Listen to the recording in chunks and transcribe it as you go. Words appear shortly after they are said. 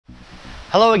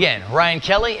Hello again, Ryan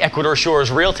Kelly, Ecuador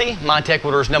Shores Realty, Manta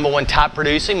Ecuador's #1 top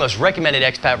producing, most recommended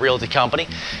expat realty company.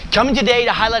 Coming today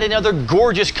to highlight another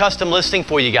gorgeous custom listing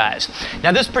for you guys.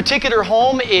 Now this particular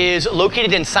home is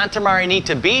located in Santa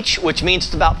Marianita Beach, which means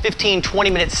it's about 15-20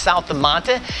 minutes south of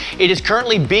Manta. It is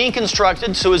currently being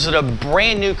constructed, so is it a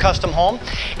brand new custom home.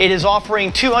 It is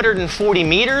offering 240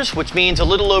 meters, which means a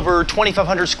little over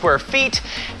 2,500 square feet,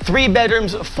 3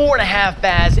 bedrooms, 4.5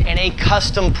 baths, and a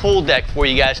custom pool deck for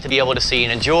you guys to be able to see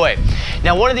and enjoy.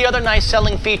 Now, one of the other nice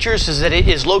selling features is that it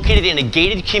is located in a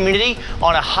gated community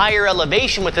on a higher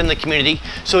elevation within the community.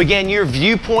 So again, your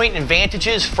viewpoint and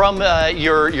vantages from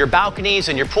your balconies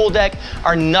and your pool deck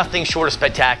are nothing short of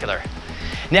spectacular.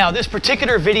 Now, this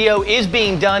particular video is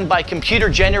being done by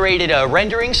computer-generated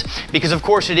renderings because, of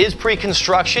course, it is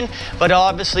pre-construction, but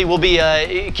obviously we'll be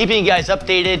keeping you guys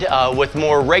updated with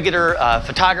more regular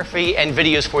photography and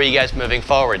videos for you guys moving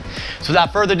forward. So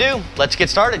without further ado, let's get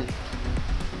started.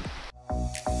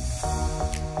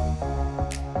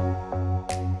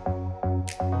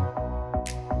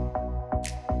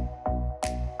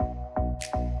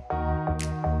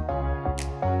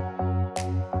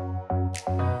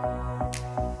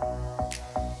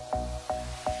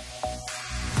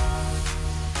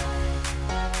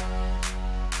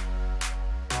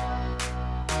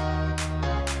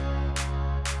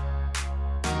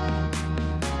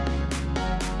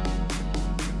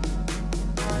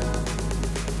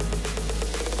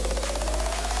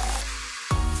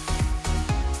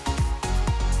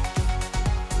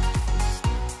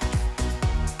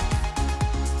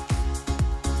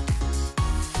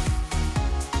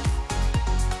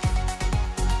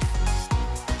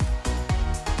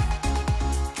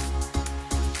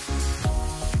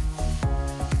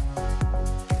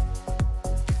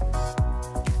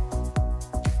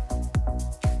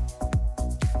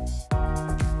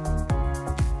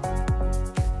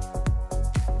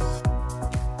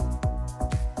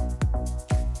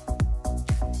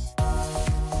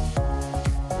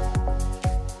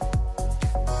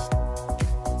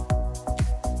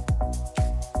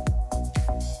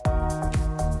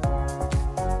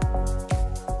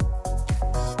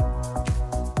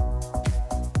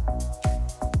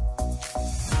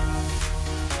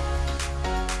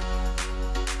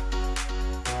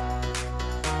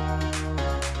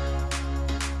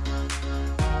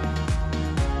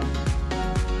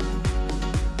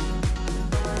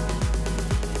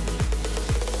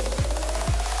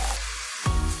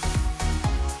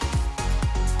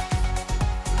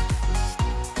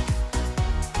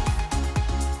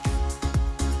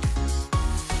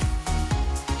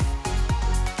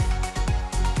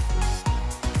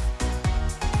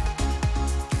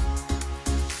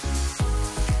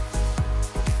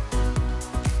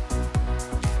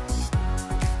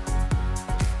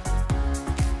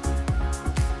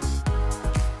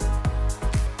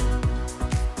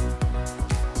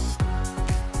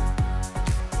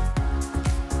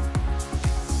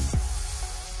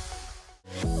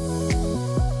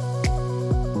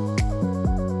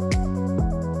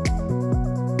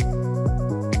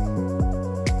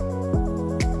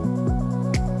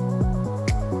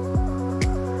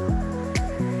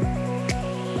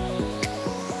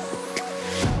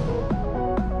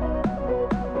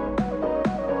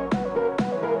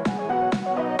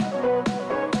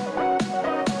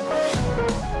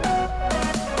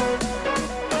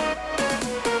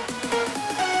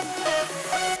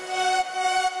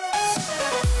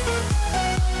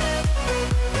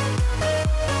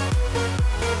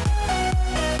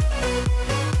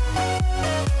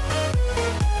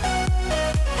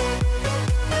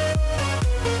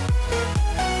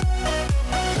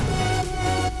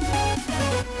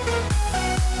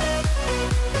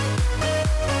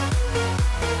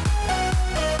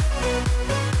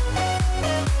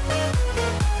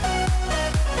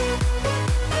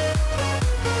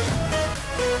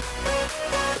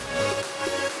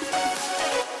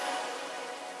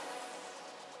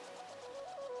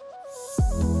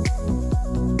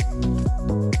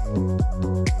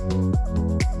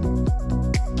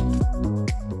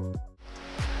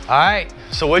 All right,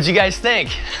 so what'd you guys think?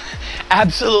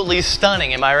 Absolutely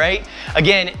stunning, am I right?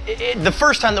 Again, the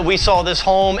first time that we saw this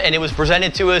home and it was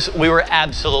presented to us, we were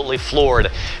absolutely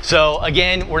floored. So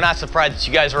again, we're not surprised that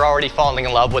you guys are already falling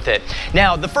in love with it.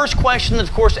 Now, the first question,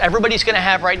 of course, everybody's gonna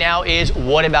have right now is,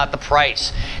 what about the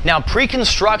price? Now,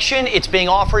 pre-construction, it's being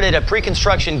offered at a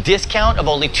pre-construction discount of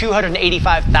only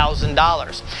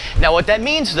 $285,000. Now, what that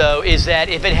means, though, is that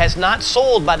if it has not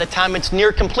sold by the time it's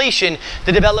near completion,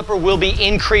 the developer will be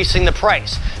increasing the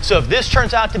price. So if this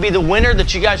turns out to be the winner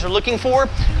that you guys are looking for,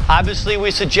 obviously obviously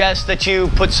we suggest that you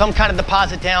put some kind of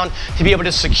deposit down to be able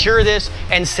to secure this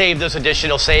and save those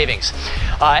additional savings.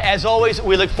 As always,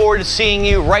 we look forward to seeing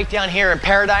you right down here in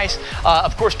Paradise.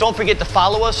 Of course, don't forget to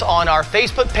follow us on our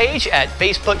Facebook page at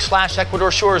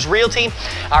Facebook/Ecuador Shores Realty,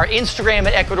 our Instagram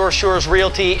at Ecuador Shores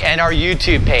Realty, and our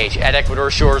YouTube page at Ecuador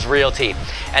Shores Realty.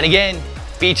 And again,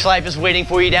 beach life is waiting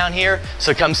for you down here,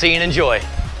 so come see and enjoy.